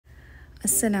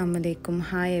Assalamu alaikum.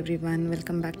 Hi everyone,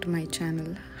 welcome back to my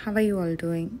channel. How are you all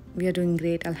doing? We are doing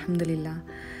great, alhamdulillah.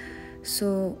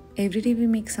 So every day we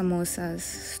make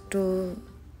samosas.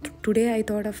 Today I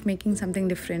thought of making something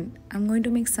different. I'm going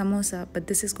to make samosa, but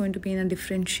this is going to be in a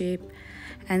different shape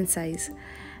and size,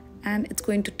 and it's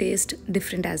going to taste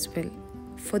different as well.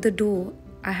 For the dough,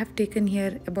 I have taken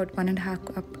here about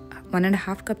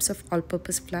 1.5 cups of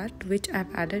all-purpose flour, to which I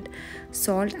have added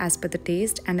salt as per the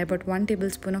taste and about 1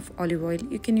 tablespoon of olive oil.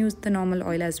 You can use the normal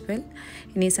oil as well,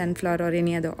 any sunflower or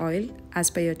any other oil as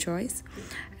per your choice.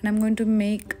 And I'm going to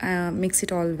mix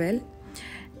it all well,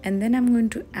 and then I'm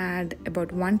going to add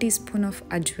about 1 teaspoon of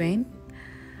ajwain.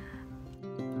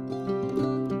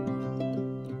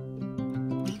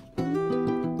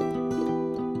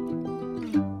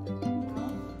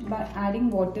 By adding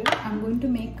water, I'm going to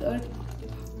make a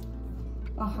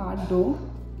hard dough,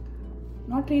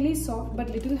 not really soft but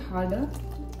little harder,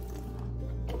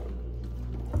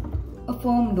 a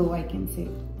firm dough I can say.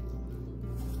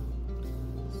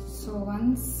 So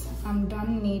once I'm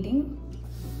done kneading,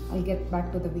 I'll get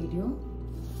back to the video.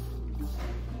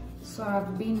 So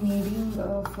I've been kneading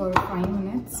for 5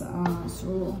 minutes.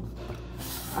 So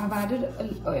I've added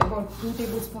about 2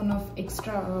 tablespoons of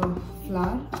extra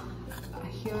flour.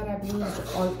 Here I've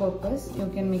used all-purpose. You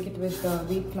can make it with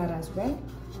wheat flour as well.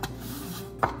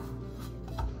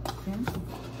 Okay.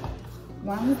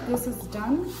 Once this is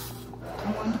done,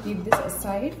 I'm going to keep this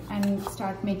aside and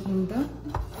start making the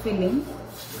filling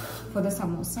for the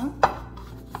samosa.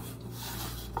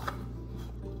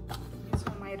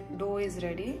 So my dough is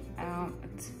ready.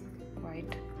 It's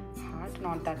quite hard,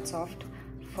 not that soft,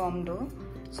 firm dough.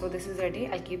 So this is ready.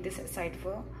 I'll keep this aside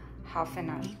for half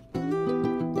an hour.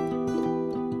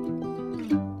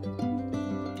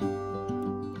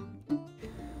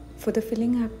 For the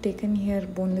filling, I have taken here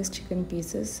boneless chicken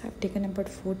pieces. I've taken about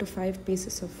 4 to 5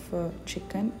 pieces of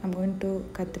chicken. I'm going to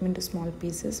cut them into small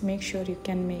pieces. Make sure you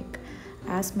can make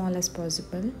as small as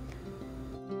possible.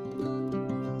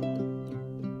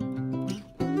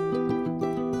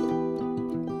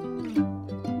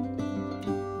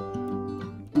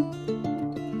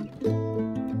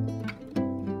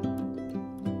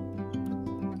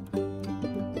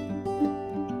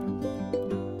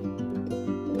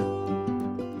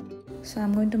 So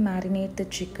I'm going to marinate the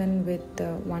chicken with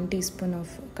 1 teaspoon of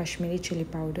Kashmiri chili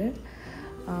powder.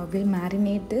 We'll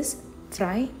marinate this,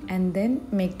 fry, and then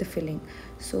make the filling.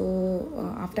 So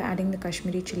after adding the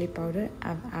Kashmiri chili powder,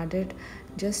 I've added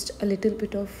just a little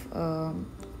bit of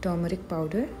turmeric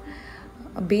powder.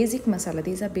 A basic masala.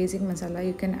 These are basic masala.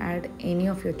 You can add any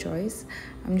of your choice.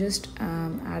 I'm just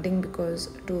adding because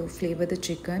to flavor the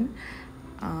chicken.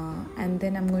 And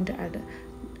then I'm going to add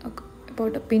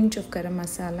about a pinch of garam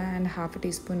masala and half a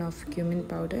teaspoon of cumin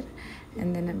powder,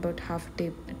 and then about half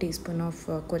a teaspoon of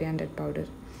coriander powder.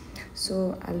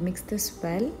 So I'll mix this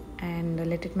well and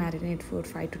let it marinate for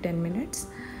 5 to 10 minutes.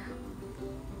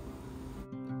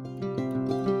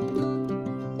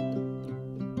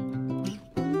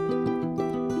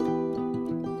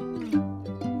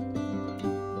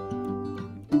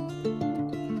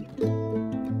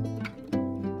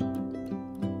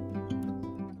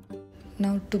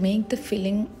 Now to make the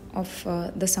filling of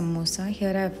the samosa,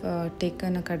 here I've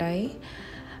taken a kadai.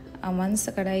 Once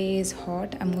the kadai is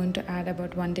hot, I'm going to add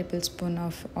about 1 tablespoon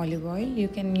of olive oil. You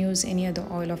can use any other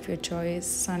oil of your choice,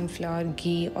 sunflower,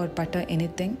 ghee or butter,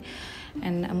 anything.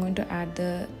 And I'm going to add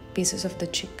the pieces of the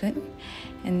chicken,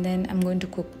 and then I'm going to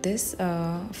cook this,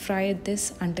 fry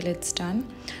this until it's done.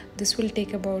 This will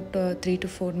take about 3 to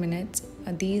 4 minutes.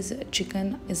 These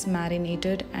chicken is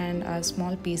marinated and are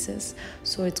small pieces,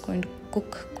 so it's going to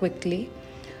cook quickly.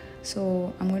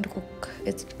 So I'm going to cook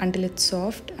it until it's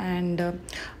soft, and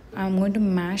I'm going to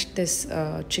mash this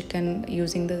chicken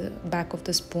using the back of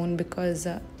the spoon, because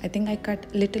I think I cut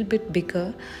a little bit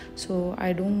bigger, so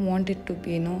I don't want it to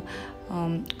be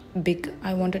big.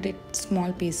 I wanted it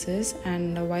small pieces,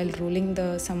 and while rolling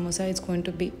the samosa it's going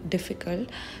to be difficult,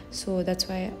 so that's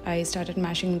why I started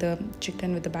mashing the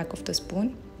chicken with the back of the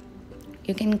spoon.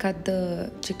 You can cut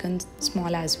the chicken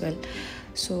small as well.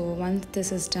 So once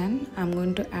this is done, I'm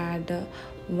going to add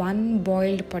 1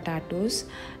 boiled potatoes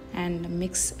and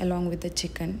mix along with the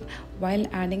chicken. While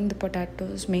adding the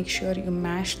potatoes, make sure you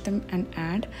mash them and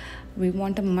add. We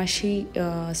want a mushy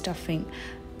stuffing,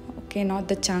 okay, not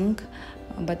the chunk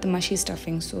but the mushy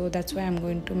stuffing. So that's why I'm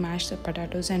going to mash the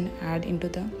potatoes and add into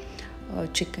the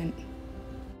chicken.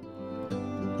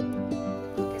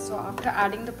 Okay, so after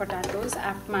adding the potatoes,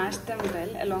 I've mashed them well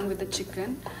along with the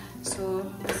chicken. So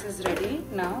this is ready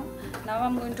now. Now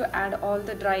I'm going to add all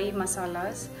the dry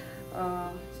masalas.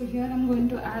 So here I'm going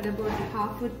to add about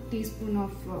half a teaspoon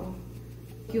of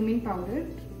cumin powder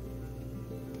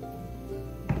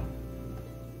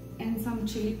and some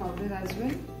chili powder as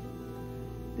well.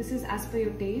 This is as per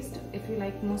your taste. If you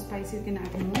like more spicy, you can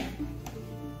add more.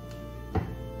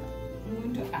 I'm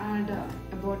going to add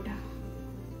about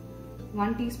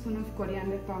 1 teaspoon of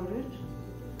coriander powder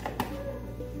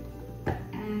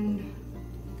and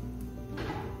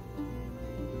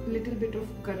little bit of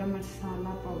garam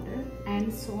masala powder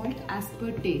and salt as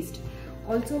per taste.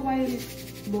 Also, while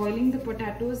boiling the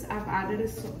potatoes, I've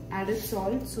added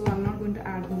salt, so I'm not going to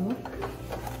add more.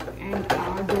 And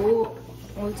our dough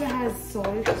also has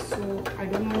salt, so I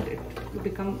don't want it to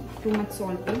become too much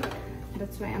salty.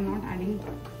 That's why I'm not adding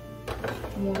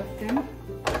more of them.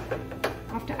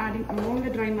 After adding all the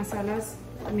dry masalas,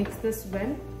 mix this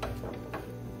well.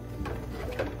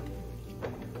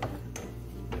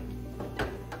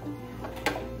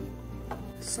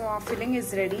 So our filling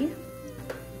is ready.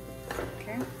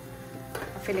 Okay,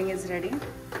 our filling is ready.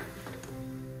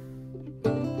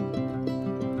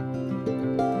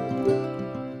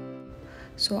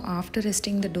 So after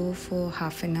resting the dough for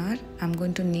half an hour, I'm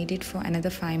going to knead it for another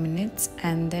 5 minutes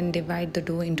and then divide the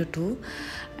dough into two.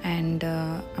 And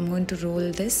I'm going to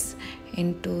roll this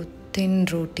into thin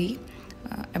roti,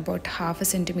 about half a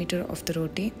centimeter of the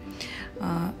roti.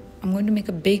 I'm going to make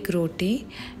a big roti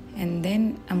and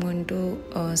then I'm going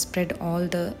to spread all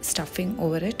the stuffing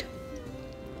over it.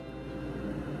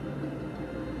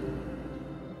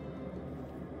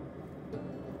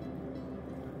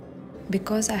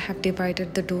 Because I have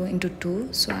divided the dough into two,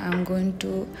 so I'm going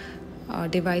to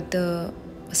divide the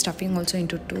stuffing also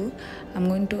into two. I'm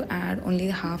going to add only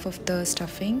half of the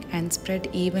stuffing and spread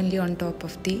evenly on top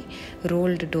of the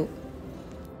rolled dough.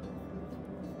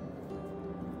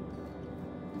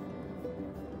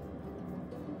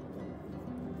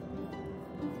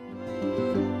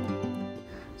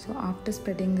 So after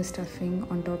spreading the stuffing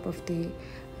on top of the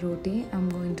roti, I'm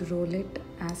going to roll it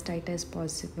as tight as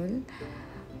possible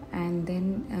and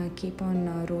then keep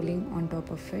on rolling on top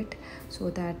of it so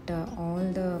that all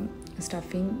the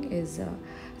stuffing is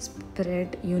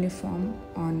spread uniform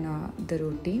on the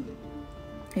roti.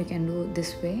 You can do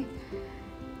this way.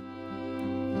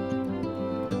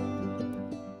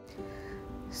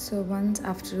 So once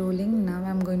after rolling, now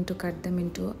I'm going to cut them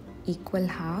into equal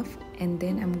half and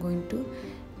then I'm going to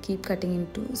keep cutting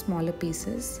into smaller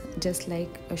pieces just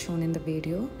like shown in the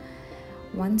video.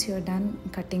 Once you're done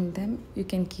cutting them, you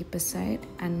can keep aside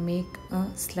and make a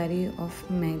slurry of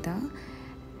maida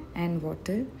and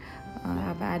water.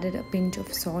 I've added a pinch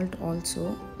of salt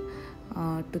also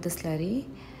to the slurry.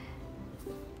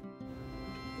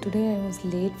 Today I was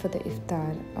late for the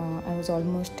iftar. I was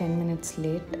almost 10 minutes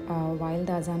late. While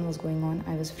the azan was going on,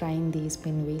 I was frying these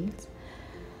pinwheels.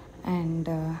 And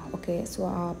okay, so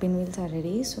our pinwheels are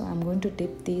ready. So I'm going to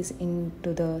dip these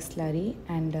into the slurry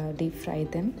and deep fry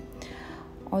them.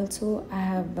 Also, I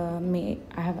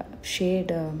have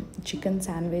shared a chicken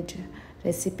sandwich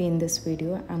recipe in this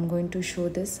video. I'm going to show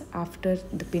this after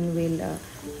the pinwheel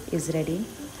is ready.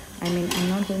 I mean, I'm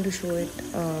not going to show it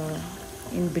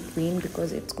in between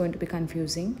because it's going to be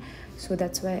confusing. So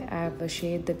that's why I have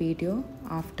shared the video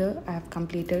after I have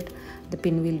completed the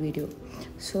pinwheel video.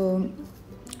 So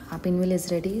our pinwheel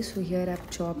is ready. So here I've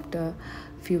chopped a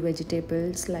few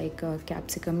vegetables like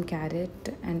capsicum,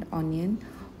 carrot and onion.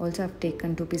 Also, I've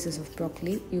taken 2 pieces of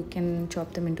broccoli. You can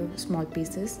chop them into small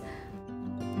pieces.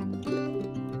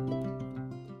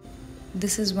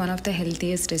 This is one of the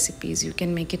healthiest recipes. You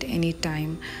can make it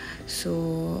anytime.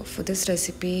 So for this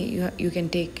recipe, you can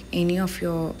take any of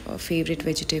your favorite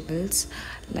vegetables.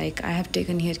 Like I have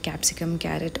taken here capsicum,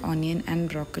 carrot, onion and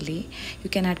broccoli.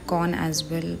 You can add corn as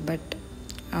well, but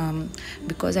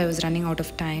because I was running out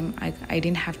of time, I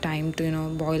didn't have time to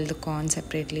boil the corn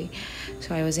separately,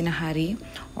 so I was in a hurry.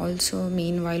 Also,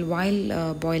 meanwhile,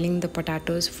 while boiling the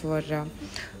potatoes for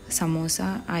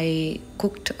samosa, I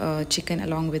cooked chicken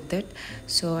along with it.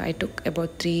 So I took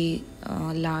about 3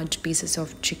 large pieces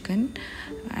of chicken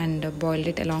and boiled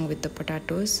it along with the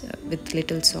potatoes with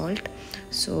little salt.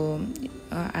 So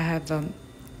I have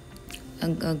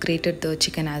grated the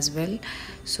chicken as well.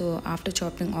 So after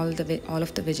chopping all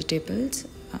of the vegetables,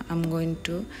 I'm going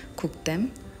to cook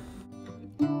them.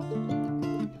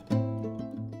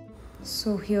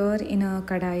 So here in a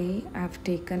kadai, I've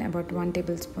taken about 1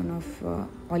 tablespoon of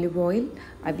olive oil.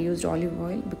 I've used olive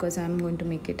oil because I'm going to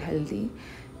make it healthy.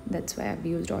 That's why I've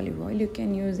used olive oil. You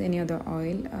can use any other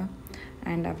oil.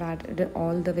 And I've added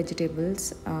all the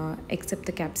vegetables except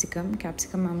the capsicum.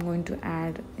 Capsicum I'm going to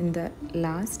add in the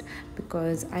last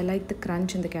because I like the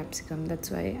crunch in the capsicum.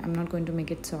 That's why I'm not going to make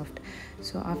it soft.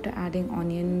 So after adding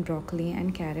onion, broccoli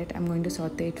and carrot, I'm going to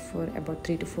saute it for about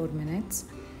 3 to 4 minutes.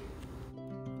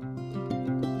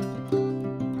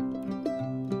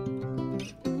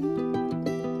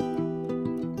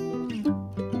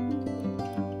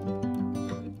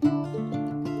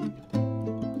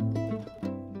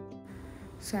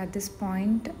 So at this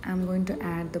point I'm going to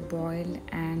add the boiled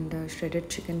and shredded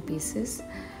chicken pieces,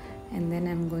 and then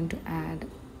I'm going to add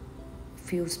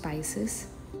few spices.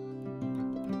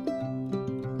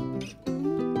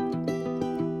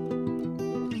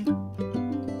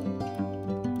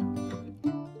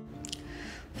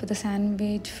 For the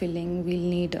sandwich filling, we'll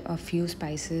need a few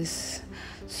spices.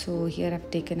 So here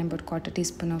I've taken about quarter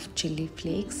teaspoon of chili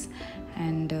flakes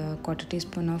and quarter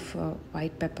teaspoon of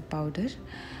white pepper powder.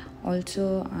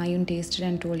 Also, Ayun tasted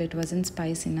and told it wasn't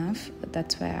spice enough.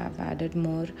 That's why I've added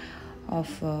more of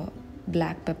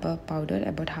black pepper powder,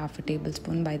 about half a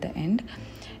tablespoon by the end.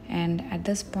 And at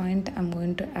this point, I'm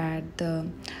going to add the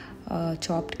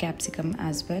chopped capsicum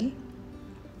as well.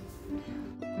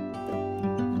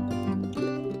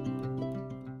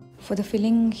 For the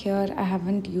filling here, I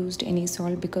haven't used any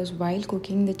salt because while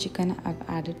cooking the chicken, I've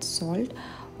added salt.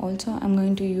 Also, I'm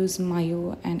going to use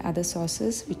mayo and other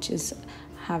sauces which is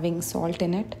having salt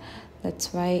in it.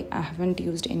 That's why I haven't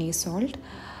used any salt.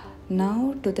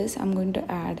 Now to this, I'm going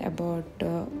to add about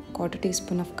quarter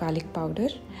teaspoon of garlic powder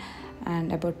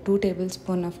and about 2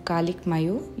 tablespoons of garlic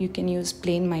mayo. You can use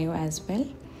plain mayo as well.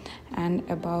 And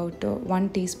about 1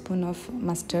 teaspoon of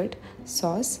mustard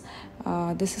sauce.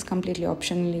 This is completely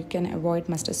optional. You can avoid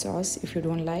mustard sauce if you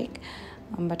don't like,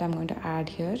 but I'm going to add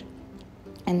here.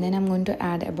 And then I'm going to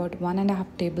add about 1.5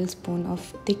 tablespoon of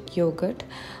thick yogurt.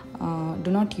 Do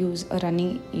not use a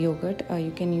runny yogurt.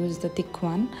 You can use the thick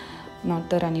one, not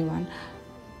the runny one.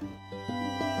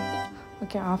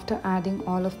 Okay, after adding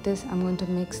all of this, I'm going to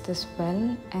mix this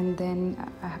well, and then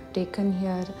I have taken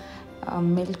here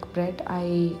milk bread.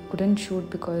 I couldn't shoot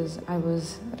because I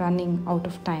was running out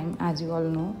of time, as you all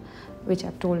know, which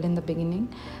I've told in the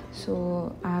beginning.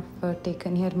 So I've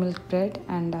taken here milk bread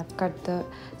and I've cut the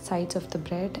sides of the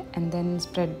bread and then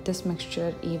spread this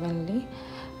mixture evenly.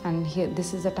 And here,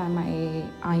 this is the time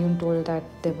Ayun told that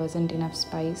there wasn't enough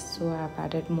spice, so I've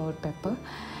added more pepper.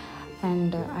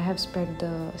 And I have spread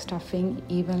the stuffing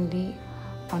evenly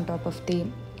on top of the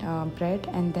bread,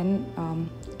 and then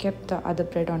kept the other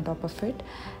bread on top of it.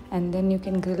 And then you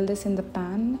can grill this in the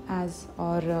pan,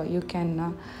 or you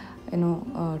can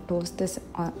toast this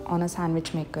on a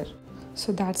sandwich maker.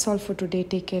 So that's all for today.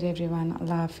 Take care everyone.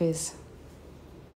 Allah Hafiz.